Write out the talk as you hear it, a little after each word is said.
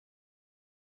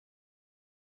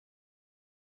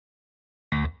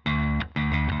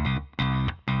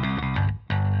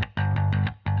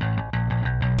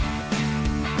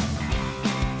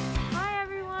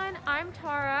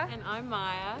Sarah. And I'm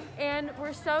Maya. And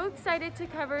we're so excited to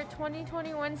cover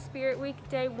 2021 Spirit Week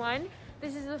Day 1.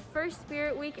 This is the first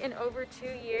Spirit Week in over 2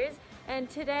 years. And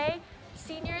today,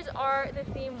 seniors are the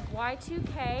theme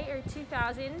Y2K or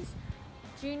 2000s.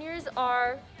 Juniors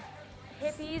are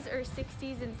hippies or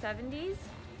 60s and 70s.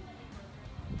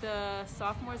 The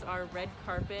sophomores are red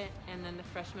carpet, and then the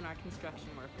freshmen are construction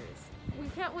workers. We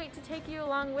can't wait to take you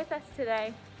along with us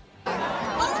today.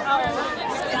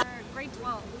 Grade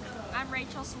 12. I'm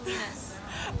Rachel Salinas.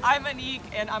 I'm Anique,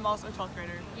 and I'm also a 12th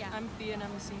grader. Yeah. I'm Thea, and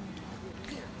I'm a senior.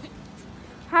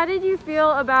 How did you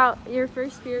feel about your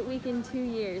first Spirit Week in 2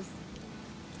 years?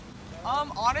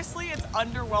 Honestly, it's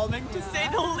underwhelming to say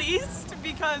the least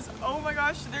because, oh my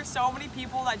gosh, there's so many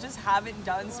people that just haven't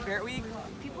done Spirit Week.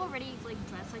 People already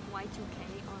dress like Y2K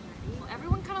already.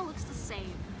 Everyone kind of looks the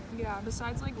same. Yeah,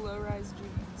 besides low-rise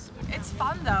jeans. It's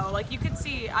fun though. You could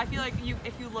see. I feel like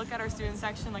if you look at our student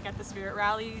section, at the Spirit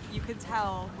Rally, you could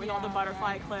tell with all the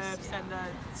butterfly clips and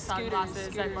the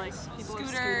sunglasses and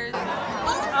scooters.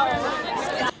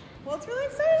 Well, it's really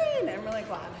exciting. I'm really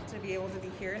glad to be able to be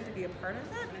here and to be a part of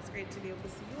it. And it's great to be able to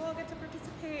see you all get to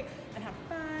participate and have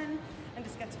fun and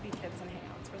just get to be kids and hang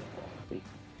out. It's really cool.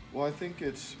 Well, I think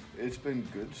it's been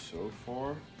good so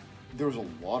far. There was a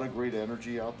lot of great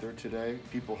energy out there today.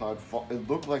 People had fun. It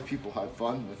looked like people had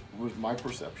fun, was my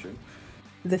perception.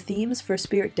 The themes for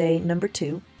Spirit Day number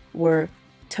 2 were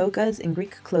togas and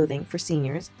Greek clothing for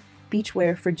seniors,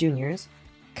 beachwear for juniors,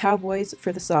 cowboys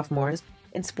for the sophomores,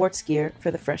 and sports gear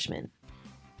for the freshmen.